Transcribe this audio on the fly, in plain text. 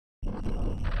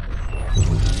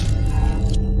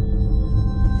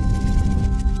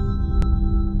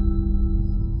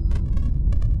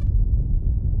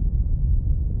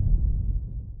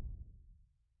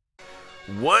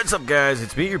What's up, guys?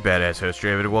 It's me, your badass host,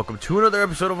 Draven, and welcome to another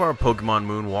episode of our Pokemon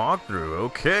Moon walkthrough.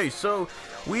 Okay, so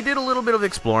we did a little bit of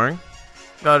exploring,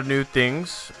 got new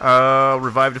things,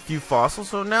 revived a few fossils,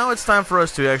 so now it's time for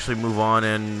us to actually move on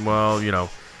and, well, you know,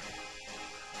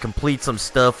 complete some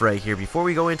stuff right here before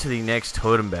we go into the next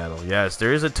totem battle. Yes,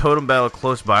 there is a totem battle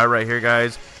close by right here,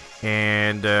 guys,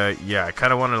 and, yeah, I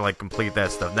kind of want to, like, complete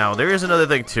that stuff. Now, there is another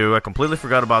thing, too. I completely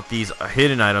forgot about these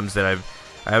hidden items that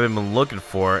I haven't been looking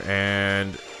for,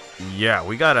 and yeah,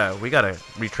 we gotta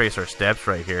retrace our steps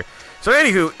right here. So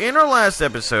anywho, in our last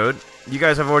episode, you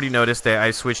guys have already noticed that I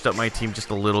switched up my team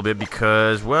just a little bit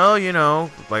because, well, you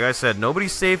know, like I said,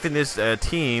 nobody's safe in this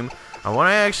team. I want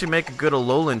to actually make a good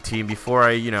Alolan team before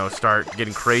I, you know, start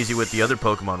getting crazy with the other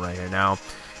Pokemon right here. Now,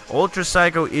 Ultra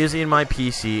Scykoh is in my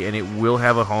PC, and it will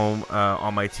have a home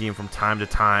on my team from time to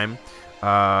time.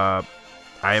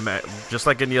 I am just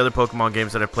like in the other Pokemon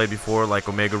games that I played before, like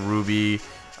Omega Ruby.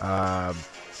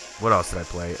 What else did I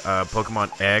play?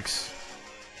 Pokemon X.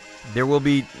 There will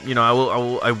be, you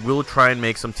know, I will try and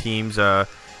make some teams, or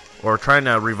trying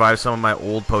to revive some of my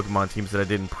old Pokemon teams that I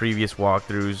did in previous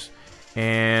walkthroughs.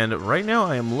 And right now,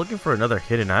 I am looking for another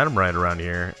hidden item right around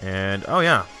here. And oh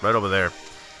yeah, right over there.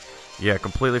 Yeah,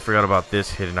 completely forgot about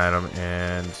this hidden item.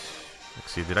 And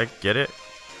let's see, did I get it?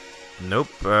 Nope.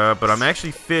 But I'm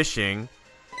actually fishing.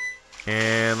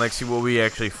 And let's see what we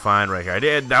actually find right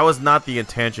here. That was not the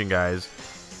intention, guys.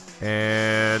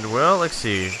 And, well, let's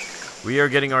see. We are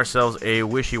getting ourselves a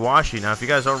Wishy-Washy. Now, if you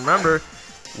guys don't remember,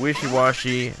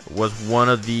 Wishy-Washy was one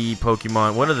of the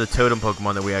Pokemon, one of the totem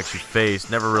Pokemon that we actually faced.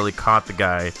 Never really caught the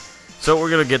guy. So we're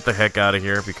going to get the heck out of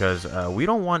here because we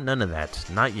don't want none of that.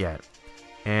 Not yet.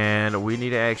 And we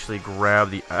need to actually grab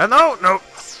the...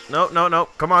 No.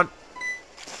 Come on.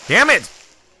 Damn it!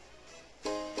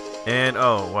 And,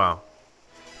 oh, wow.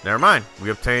 Never mind.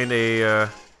 We obtained a,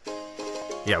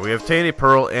 yeah, we obtained a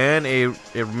Pearl and a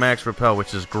Max Repel,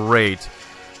 which is great.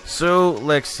 So,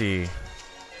 let's see.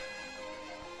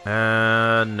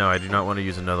 No, I do not want to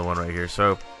use another one right here.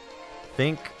 So, I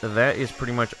think that is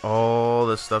pretty much all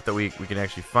the stuff that we can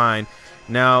actually find.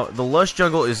 Now, the Lush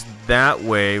Jungle is that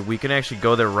way. We can actually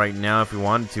go there right now if we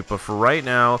wanted to. But for right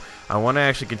now, I want to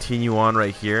actually continue on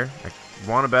right here. I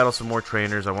want to battle some more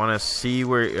trainers. I want to see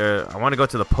where I want to go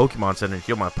to the Pokemon Center and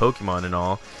heal my Pokemon and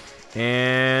all.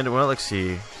 And well, let's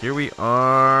see. Here we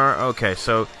are. Okay,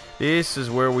 so this is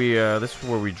where we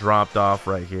dropped off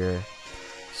right here.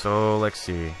 So let's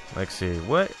see.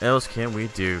 What else can we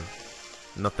do?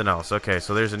 Nothing else. Okay,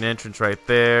 so there's an entrance right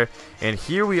there, and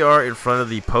here we are in front of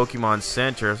the Pokemon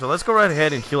Center. So let's go right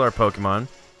ahead and heal our Pokemon,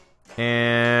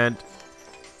 and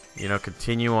you know,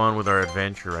 continue on with our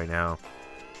adventure right now.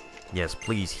 Yes,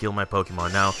 please heal my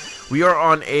Pokemon. Now, we are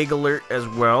on egg alert as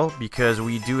well, because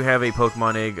we do have a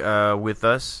Pokemon egg with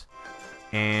us.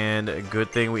 And a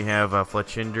good thing we have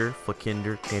Flakinder,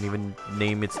 can't even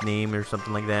name its name or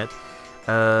something like that.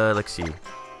 Let's see.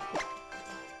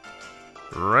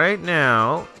 Right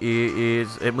now,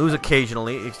 it moves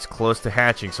occasionally. It's close to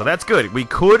hatching, so that's good. We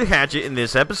could hatch it in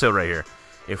this episode right here,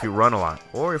 if we run a lot.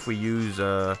 Or if we use,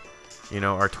 you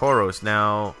know, our Tauros.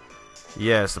 Now...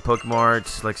 yes, the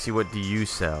Pokemarts. Let's see, what do you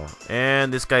sell?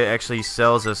 And this guy actually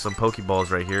sells us some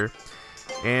Pokeballs right here.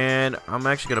 And I'm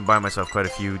actually gonna buy myself quite a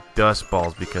few Dust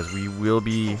Balls because we will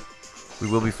be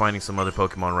finding some other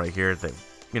Pokemon right here that,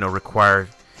 you know, require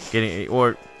getting,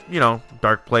 or, you know,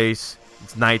 dark place.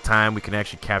 It's nighttime. We can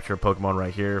actually capture a Pokemon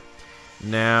right here.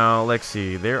 Now, let's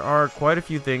see. There are quite a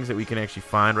few things that we can actually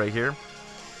find right here.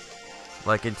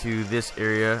 Like into this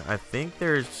area, I think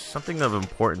there's something of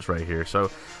importance right here. So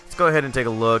let's go ahead and take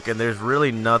a look, and there's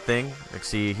really nothing. Let's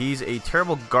see, he's a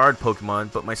terrible guard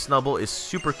Pokemon, but my Snubbull is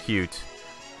super cute.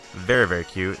 Very, very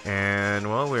cute. And,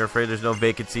 well, we're afraid there's no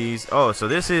vacancies. Oh, so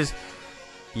this is,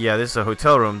 yeah, this is a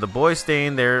hotel room. The boy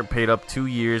staying there paid up 2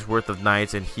 years worth of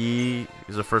nights, and he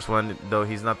is the first one, though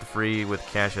he's not the free with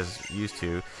cash as used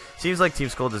to. Seems like Team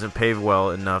Skull doesn't pay well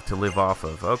enough to live off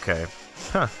of. Okay.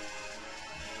 Huh.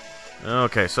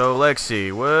 Okay, so let's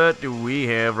see. What do we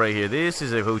have right here? This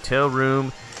is a hotel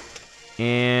room.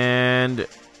 And,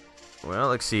 well,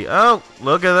 let's see. Oh,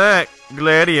 look at that.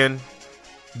 Gladian.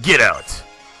 Get out.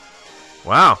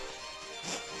 Wow.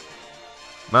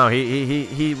 Wow,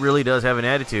 he really does have an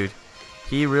attitude.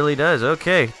 He really does.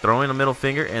 Okay, throwing a middle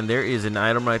finger, and there is an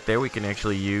item right there we can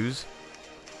actually use.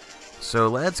 So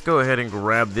let's go ahead and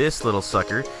grab this little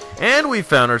sucker. And we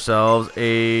found ourselves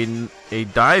a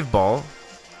dive ball.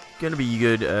 gonna be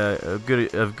good,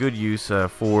 of good use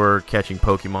for catching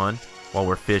Pokemon while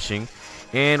we're fishing.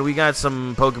 And we got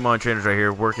some Pokemon trainers right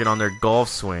here working on their golf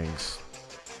swings.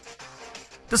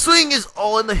 The swing is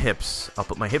all in the hips. I'll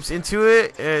put my hips into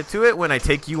it when I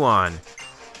take you on.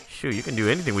 Shoot, you can do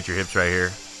anything with your hips right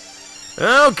here.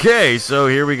 Okay, so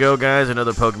here we go, guys.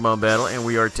 Another Pokemon battle, and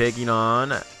we are taking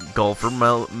on Golfer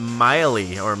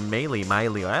Miley, or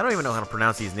Miley. I don't even know how to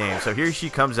pronounce these names. So here she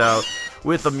comes out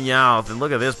with a Meowth, and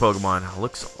look at this Pokemon. It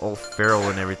looks all feral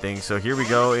and everything. So here we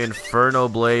go, Inferno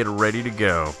Blade ready to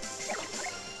go.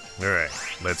 Alright,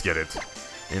 let's get it.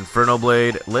 Inferno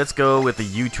Blade, let's go with the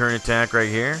U-turn attack right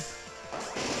here.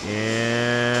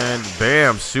 And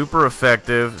bam, super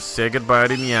effective. Say goodbye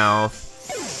to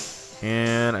Meowth.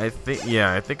 And I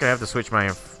think I have to switch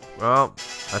my... Well,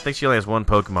 I think she only has one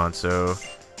Pokemon, so...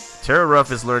 Terra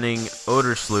Ruff is learning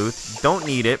Odor Sleuth. Don't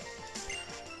need it.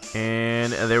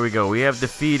 And there we go. We have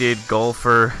defeated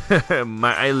Golfer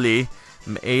Miley.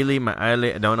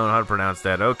 I don't know how to pronounce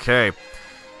that. Okay.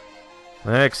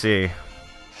 Let's see.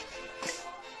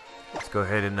 Let's go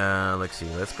ahead and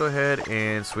Let's go ahead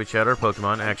and switch out our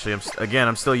Pokemon. Actually,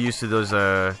 I'm still used to those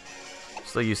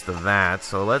still used to that.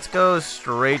 So let's go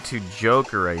straight to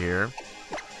Joker right here.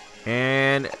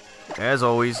 And as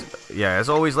always,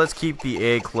 let's keep the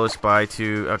egg close by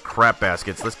to crap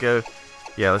baskets. Let's go.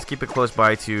 Yeah, let's keep it close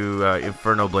by to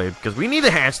Inferno Blade because we need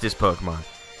to hatch this Pokemon.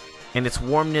 And its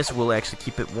warmness will actually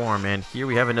keep it warm. And here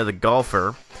we have another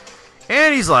Golfer.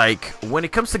 And he's like, when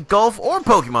it comes to golf or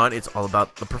Pokemon, it's all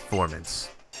about the performance.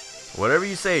 Whatever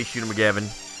you say, Shooter McGavin.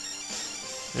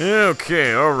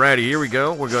 Okay, alrighty, here we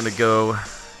go. We're going to go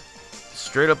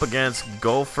straight up against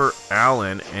Golfer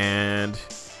Allen. And,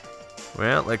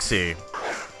 well, let's see.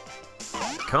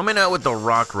 Coming out with the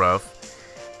Rockruff.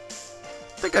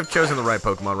 I think I've chosen the right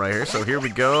Pokemon right here. So here we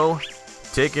go.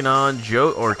 Taking on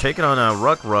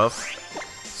Rockruff.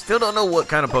 Still don't know what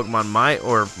kind of Pokemon my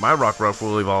Rockruff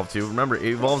will evolve to. Remember, it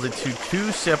evolves into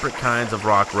two separate kinds of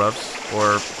Rockruffs,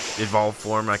 or evolved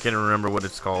form. I can't remember what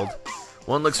it's called.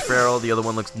 One looks feral, the other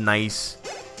one looks nice.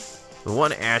 The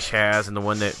one Ash has, and the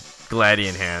one that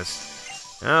Gladion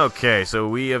has. Okay, so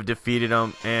we have defeated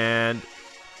them, and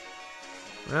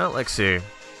well, let's see.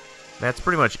 That's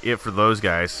pretty much it for those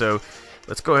guys. So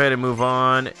let's go ahead and move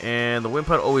on. And the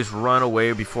Wimpod always run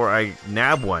away before I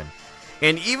nab one.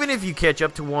 And even if you catch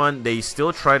up to one, they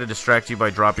still try to distract you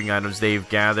by dropping items they've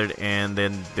gathered, and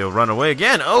then they'll run away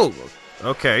again. Oh,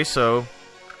 okay, so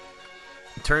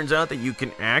it turns out that you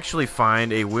can actually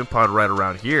find a Wimpod right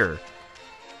around here.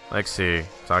 Let's see.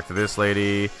 Talk to this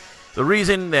lady. The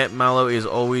reason that Mallow is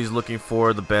always looking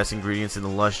for the best ingredients in the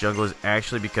lush jungle is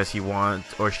actually because she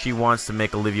wants to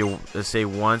make Olivia say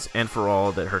once and for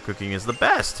all that her cooking is the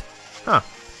best. Huh.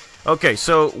 Okay,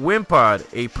 so Wimpod,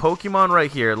 a Pokemon right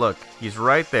here. Look, he's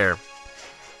right there.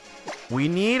 We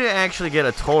need to actually get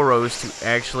a Tauros to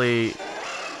actually,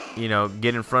 you know,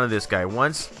 get in front of this guy.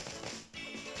 Once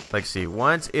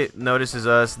it notices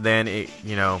us, then it,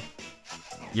 you know,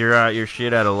 you're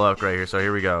shit out of luck right here. So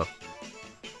here we go.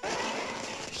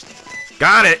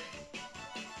 Got it.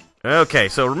 Okay,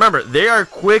 so remember, they are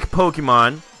quick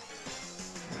Pokemon.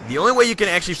 The only way you can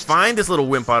actually find this little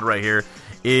Wimpod right here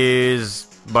is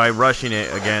by rushing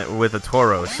it again with a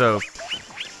Tauros. So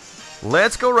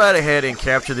let's go right ahead and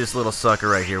capture this little sucker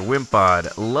right here.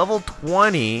 Wimpod, level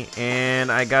 20,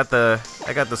 and I got the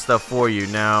stuff for you.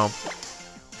 Now,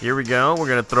 here we go. We're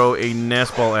gonna throw a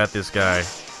nest ball at this guy.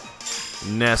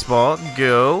 Nest ball,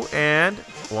 go, and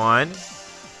one,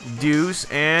 deuce,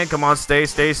 and come on, stay.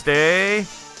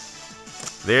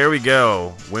 There we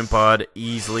go. Wimpod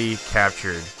easily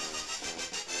captured.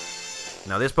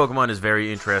 Now this Pokemon is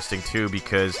very interesting too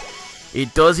because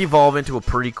it does evolve into a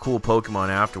pretty cool Pokemon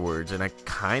afterwards, and I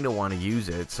kind of want to use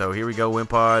it. So here we go,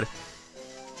 Wimpod,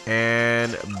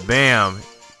 and bam!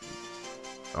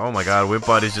 Oh my God,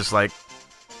 Wimpod is just like,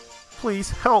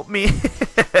 please help me.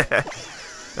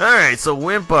 Alright, so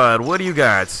Wimpod, what do you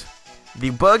got? The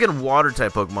bug and water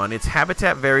type Pokemon. Its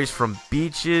habitat varies from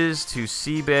beaches to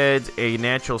seabeds, a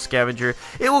natural scavenger.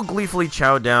 It will gleefully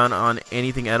chow down on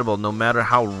anything edible, no matter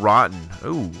how rotten.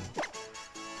 Ooh.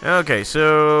 Okay,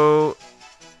 so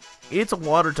it's a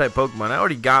water type Pokemon. I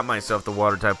already got myself the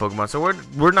water type Pokemon, so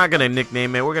we're not gonna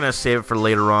nickname it. We're gonna save it for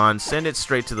later on. Send it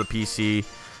straight to the PC,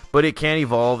 but it can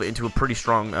evolve into a pretty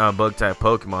strong bug type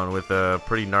Pokemon with a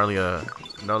pretty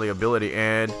gnarly ability.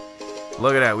 And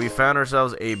look at that, we found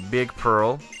ourselves a big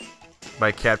pearl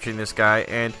by capturing this guy,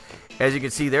 and as you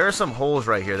can see, there are some holes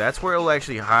right here. That's where it will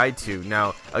actually hide to.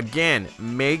 Now, again,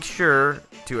 make sure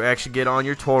to actually get on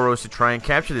your Tauros to try and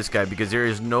capture this guy, because there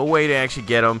is no way to actually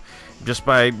get him just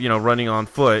by, you know, running on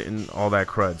foot and all that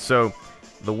crud. So,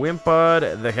 the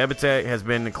Wimpod, the habitat has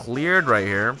been cleared right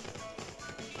here.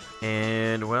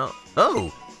 And, well,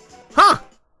 oh! Huh!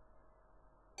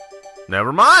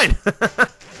 Never mind!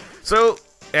 So,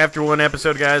 after one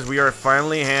episode, guys, we are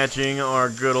finally hatching our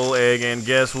good old egg, and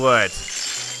guess what?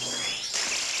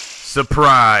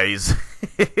 Surprise!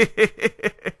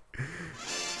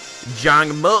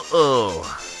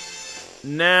 Jangmo-o.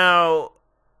 Now,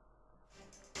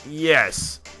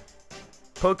 yes.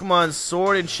 Pokemon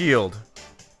Sword and Shield.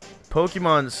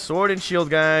 Pokemon Sword and Shield,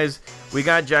 guys. We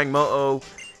got Jangmo-o.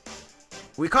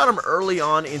 We caught him early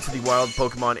on into the wild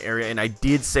Pokemon area, and I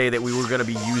did say that we were going to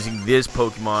be using this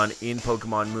Pokemon in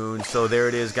Pokemon Moon. So there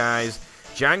it is, guys.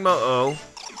 Jangmo-o,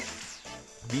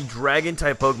 the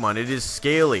Dragon-type Pokemon. It is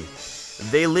scaly.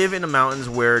 They live in the mountains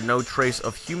where no trace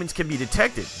of humans can be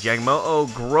detected. Jangmo-o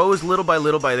grows little by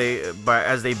little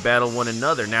as they battle one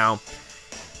another. Now,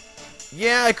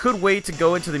 yeah, I could wait to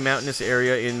go into the mountainous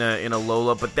area in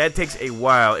Alola, but that takes a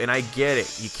while, and I get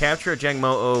it. You capture a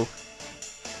Jangmo-o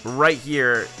right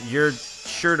here, you're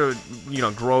sure to,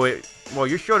 grow it. Well,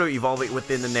 you're sure to evolve it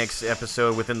within the next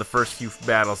episode, within the first few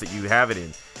battles that you have it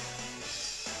in.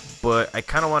 But I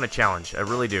kind of want a challenge. I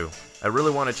really do. I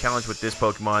really want a challenge with this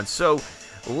Pokemon. So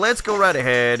let's go right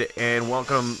ahead and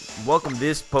welcome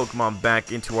this Pokemon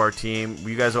back into our team.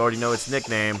 You guys already know its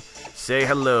nickname. Say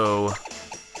hello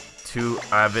to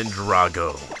Ivan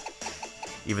Drago,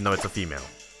 even though it's a female.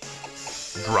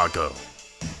 Drago.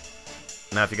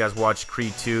 Now, if you guys watched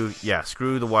Creed 2, yeah,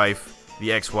 screw the wife,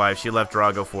 the ex-wife. She left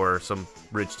Drago for some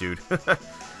rich dude.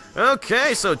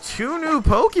 Okay, so 2 new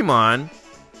Pokemon.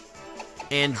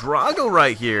 And Drago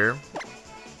right here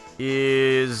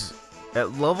is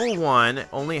at level 1,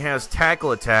 only has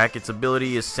Tackle Attack. Its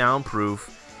ability is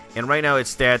Soundproof. And right now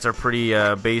its stats are pretty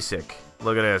basic.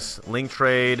 Look at this. Link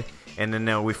Trade. And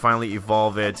then we finally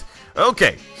evolve it.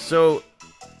 Okay, so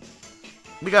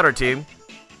we got our team.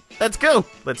 Let's go.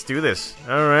 Let's do this.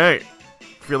 Alright.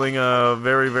 Feeling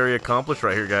very, very accomplished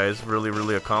right here, guys. Really,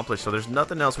 really accomplished. So there's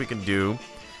nothing else we can do.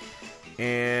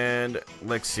 And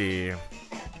let's see.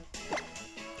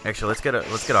 Actually, let's get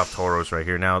off Tauros right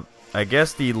here. Now, I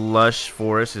guess the lush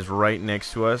forest is right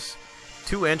next to us.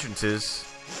 2 entrances.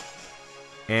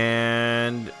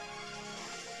 And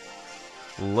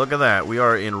look at that. We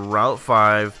are in Route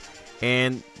 5.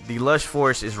 And the lush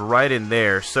forest is right in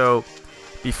there. So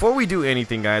before we do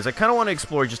anything, guys, I kind of want to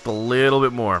explore just a little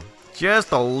bit more.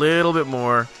 Just a little bit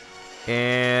more.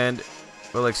 And,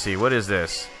 well, let's see. What is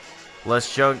this?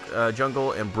 Lush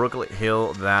Jungle and Brooklet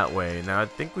Hill that way. Now, I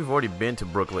think we've already been to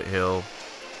Brooklet Hill.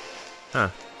 Huh.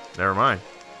 Never mind.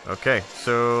 Okay,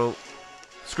 so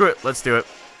screw it. Let's do it.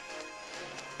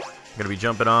 I'm going to be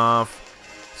jumping off.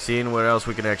 Seeing what else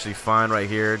we can actually find right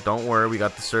here. Don't worry. We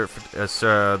got the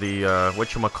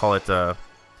whatchamacallit,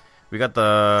 we got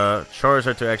the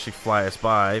Charizard to actually fly us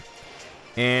by.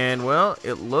 And, well,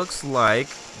 it looks like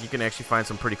you can actually find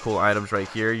some pretty cool items right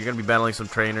here. You're going to be battling some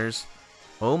trainers.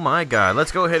 Oh my god.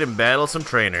 Let's go ahead and battle some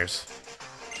trainers.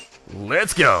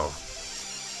 Let's go.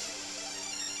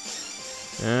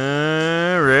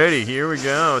 Alrighty, here we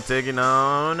go. Taking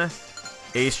on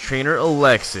Ace Trainer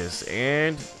Alexis.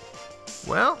 And,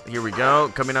 well, here we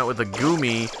go. Coming out with a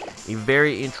Goomy. A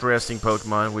very interesting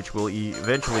Pokemon, which will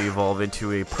eventually evolve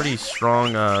into a pretty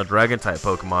strong Dragon-type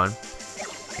Pokemon.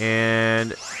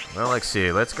 And, well, let's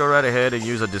see. Let's go right ahead and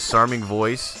use a Disarming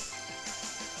Voice.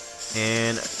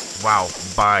 And, wow,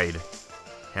 Bide.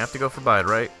 Have to go for Bide,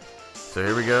 right? So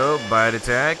here we go. Bide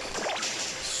attack.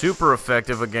 Super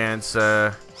effective against,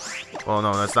 well,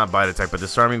 no, that's not Bide attack, but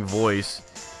Disarming Voice.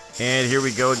 And here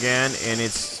we go again, and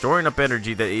it's storing up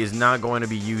energy that it is not going to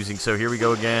be using. So here we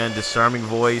go again, Disarming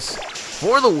Voice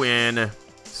for the win.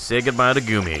 Say goodbye to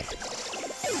Goomy.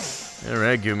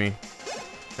 Alright, Goomy.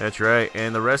 That's right.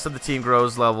 And the rest of the team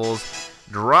grows levels.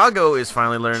 Drago is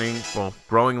finally learning, well,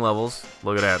 growing levels.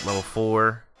 Look at that, level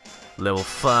 4, level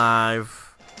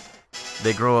 5.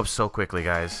 They grow up so quickly,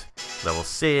 guys. Level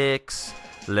 6,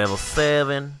 level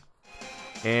 7.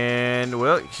 And,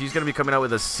 well, she's going to be coming out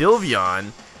with a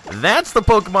Sylveon. That's the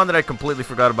Pokemon that I completely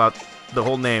forgot about the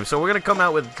whole name. So we're going to come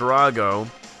out with Drago.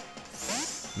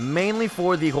 Mainly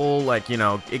for the whole, like,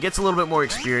 it gets a little bit more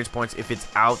experience points if it's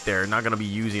out there. Not going to be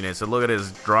using it. So look at this.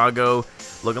 Drago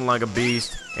looking like a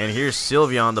beast. And here's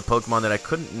Sylveon, the Pokemon that I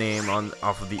couldn't name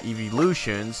off of the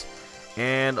evolutions.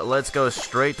 And let's go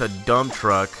straight to Dump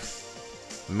Truck.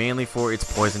 Mainly for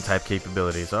its poison-type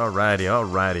capabilities. Alrighty,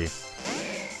 alrighty.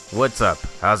 What's up?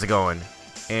 How's it going?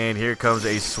 And here comes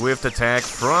a swift attack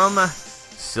from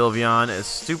Sylveon. It's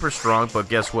super strong, but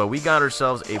guess what? We got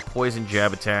ourselves a poison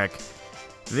jab attack.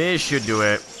 This should do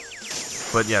it.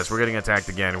 But yes, we're getting attacked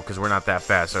again because we're not that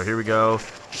fast. So here we go.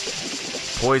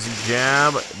 Poison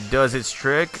Jab does its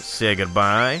trick. Say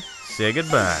goodbye. Say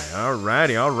goodbye.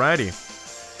 Alrighty, alrighty.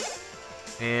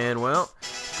 And, well,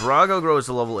 Drago grows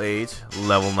to level 8,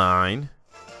 level 9.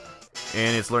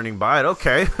 And it's learning Bite.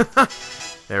 Okay.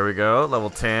 There we go. Level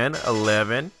 10,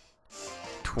 11,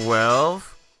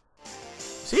 12.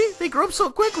 See, they grow up so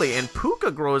quickly. And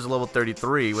Puka grows to level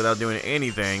 33 without doing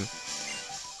anything.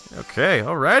 Okay,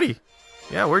 alrighty.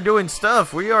 Yeah, we're doing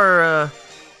stuff. We are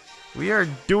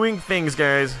doing things,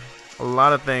 guys. A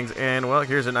lot of things. And, well,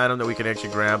 here's an item that we can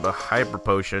actually grab. A Hyper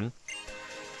Potion.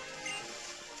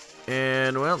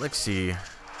 And, well, let's see.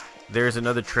 There's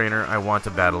another trainer. I want to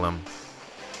battle him.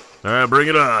 Alright, bring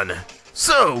it on.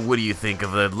 So, what do you think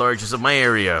of the largest of my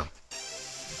area?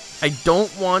 I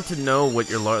don't want to know what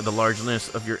your the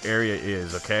largeness of your area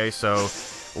is, okay? So,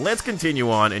 let's continue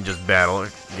on and just battle.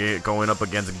 Going up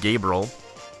against Gabriel.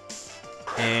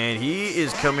 And he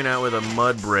is coming out with a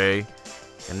Mudbray.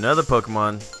 Another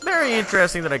Pokemon. Very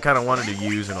interesting that I kind of wanted to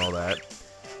use and all that.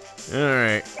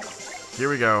 Alright. Here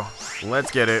we go. Let's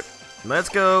get it. Let's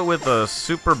go with a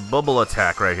super bubble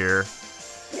attack right here.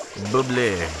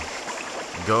 Bubble.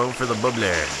 Go for the bubble.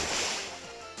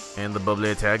 And the bubble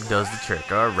attack does the trick.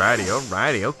 Alrighty,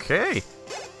 alrighty, okay.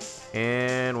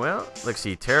 And, well, let's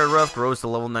see. Terra Rough grows to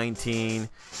level 19.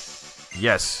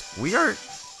 Yes, we are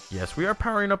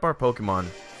powering up our Pokemon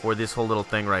for this whole little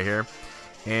thing right here.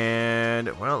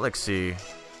 And, well, let's see.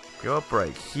 Go up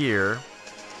right here.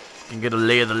 Can get a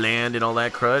lay of the land and all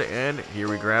that crud. And here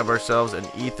we grab ourselves an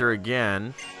Ether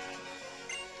again.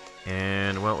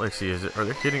 And, well, let's see. Are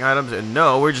there hitting items? And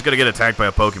no, we're just going to get attacked by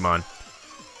a Pokemon.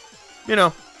 You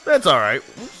know, that's alright.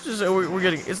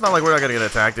 It's not like we're not going to get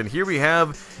attacked. And here we have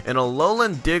an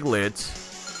Alolan Diglett.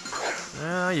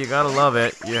 You got to love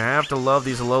it. You have to love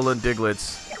these Alolan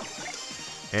Diglets.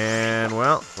 And,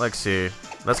 well, let's see.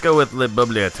 Let's go with Le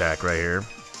Bubble attack right here.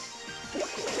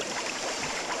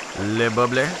 Le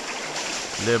Bubble.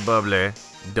 Le Bubble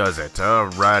does it.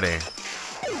 Alrighty.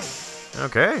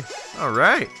 Okay.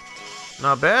 Alright.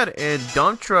 Not bad. And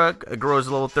Dump Truck grows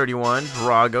to level 31.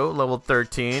 Drago, level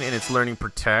 13. And it's learning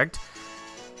Protect.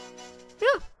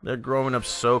 Yeah. They're growing up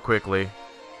so quickly.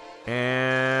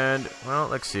 And, well,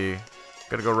 let's see.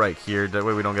 Gotta go right here. That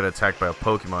way we don't get attacked by a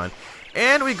Pokemon.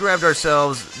 And we grabbed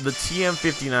ourselves the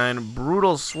TM59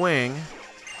 Brutal Swing.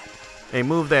 A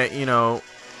move that, you know,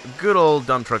 good old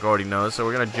Dump Truck already knows. So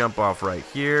we're going to jump off right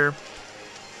here.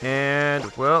 And,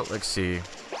 well, let's see.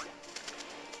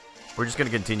 We're just going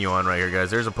to continue on right here,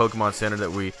 guys. There's a Pokemon Center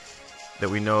that we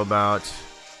know about.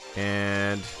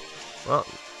 And, well,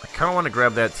 I kind of want to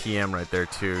grab that TM right there,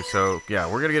 too. So, yeah,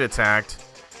 we're going to get attacked.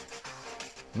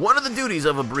 One of the duties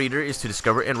of a breeder is to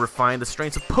discover and refine the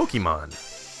strengths of Pokemon.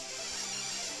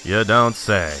 You don't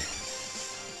say.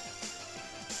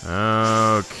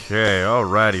 Okay,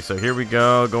 alrighty. So here we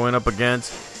go, going up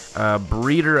against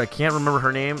breeder. I can't remember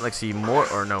her name. Let's see,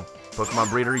 Pokemon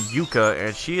breeder Yuka,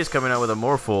 and she is coming out with a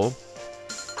Morphle.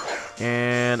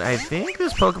 And I think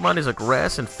this Pokemon is a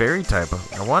grass and fairy type.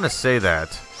 I want to say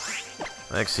that.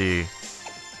 Let's see.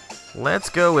 Let's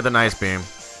go with an Ice Beam.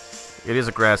 It is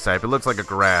a grass type. It looks like a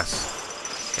grass.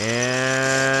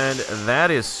 And that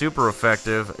is super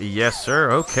effective. Yes,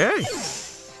 sir. Okay.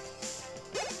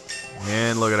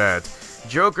 And look at that.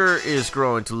 Joker is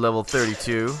growing to level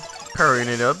 32. Powering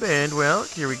it up. And, well,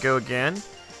 here we go again.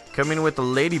 Coming with the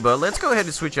Ladybug. Let's go ahead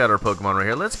and switch out our Pokemon right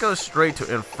here. Let's go straight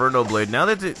to Inferno Blade. Now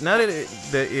that it's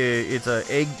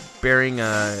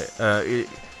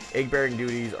egg-bearing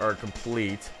duties are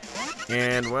complete.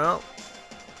 And, well,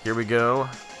 here we go.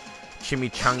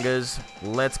 Chimichangas.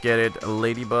 Let's get it.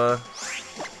 Ladybug.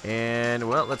 And,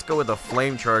 well, let's go with a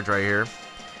Flame Charge right here.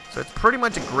 So it's pretty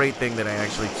much a great thing that I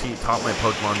actually taught my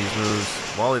Pokemon these moves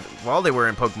while they were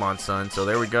in Pokemon Sun. So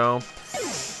there we go.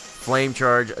 Flame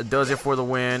Charge does it for the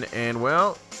win. And,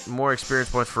 well, more experience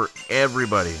points for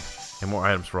everybody. And more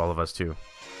items for all of us, too.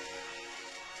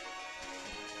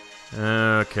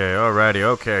 Okay, alrighty.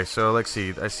 Okay, so let's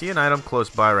see. I see an item close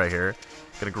by right here.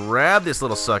 Gonna grab this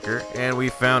little sucker, and we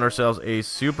found ourselves a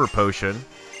Super Potion.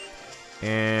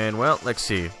 And, well, let's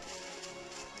see.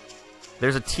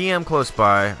 There's a TM close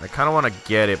by. I kind of want to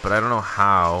get it, but I don't know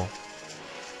how.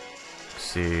 Let's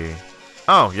see.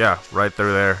 Oh, yeah, right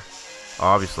through there.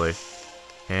 Obviously.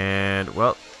 And,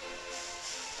 well,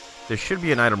 there should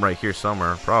be an item right here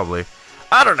somewhere, probably.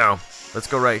 I don't know. Let's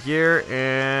go right here,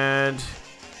 and...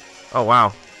 oh,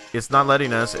 wow. It's not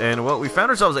letting us. And, well, we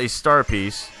found ourselves a Star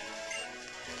Piece.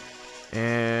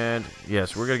 And,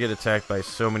 yes, we're going to get attacked by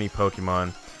so many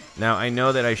Pokemon. Now, I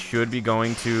know that I should be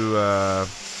going to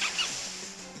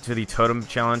the Totem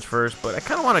Challenge first, but I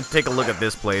kind of want to take a look at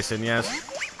this place. And, yes,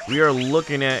 we are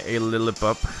looking at a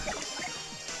Lillipup.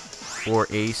 or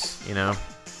Ace, you know.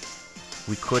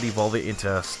 We could evolve it into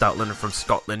Stoutland from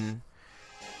Scotland.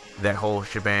 That whole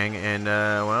shebang. And,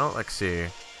 well, let's see.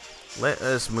 Let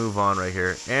us move on right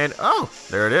here. And, oh,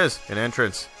 there it is. An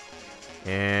entrance.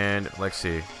 And, let's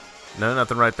see. No,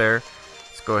 nothing right there.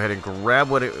 Let's go ahead and grab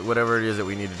whatever it is that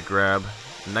we needed to grab.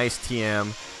 Nice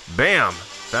TM. Bam!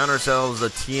 Found ourselves a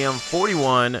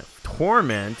TM41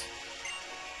 Torment.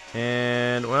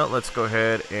 And, well, let's go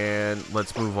ahead and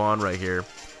let's move on right here.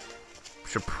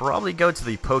 Should probably go to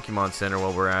the Pokemon Center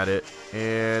while we're at it.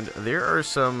 And there are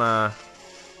some,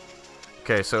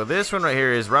 okay, so this one right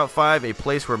here is Route 5, a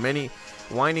place where many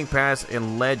winding paths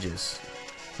and ledges.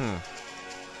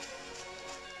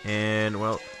 And,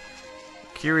 well,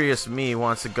 curious me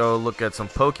wants to go look at some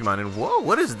Pokemon. And, whoa,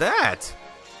 what is that?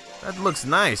 That looks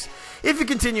nice. If you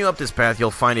continue up this path,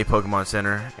 you'll find a Pokemon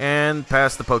Center. And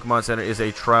past the Pokemon Center is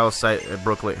a trial site at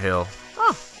Brooklet Hill.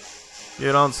 Oh,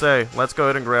 you don't say. Let's go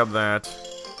ahead and grab that.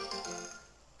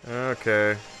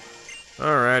 Okay.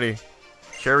 Alrighty.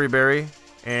 Cherry Berry.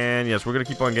 And yes, we're going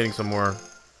to keep on getting some more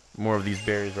of these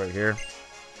berries right here.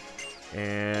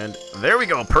 And there we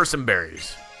go. Person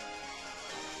berries.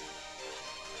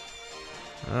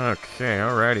 Okay,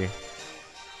 alrighty.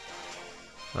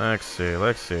 Let's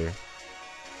see.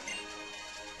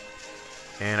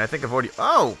 And I think I've already...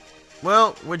 Oh!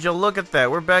 Well, would you look at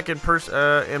that? We're back in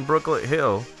Brooklet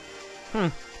Hill.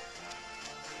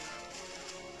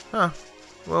 Huh.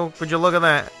 Well, would you look at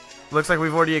that? Looks like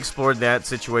we've already explored that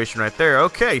situation right there.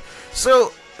 Okay,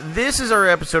 so this is our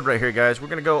episode right here, guys. We're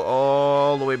going to go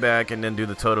all the way back and then do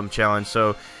the Totem Challenge.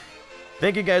 So,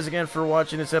 thank you guys again for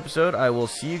watching this episode. I will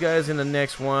see you guys in the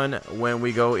next one when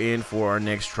we go in for our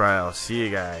next trial. See you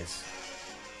guys.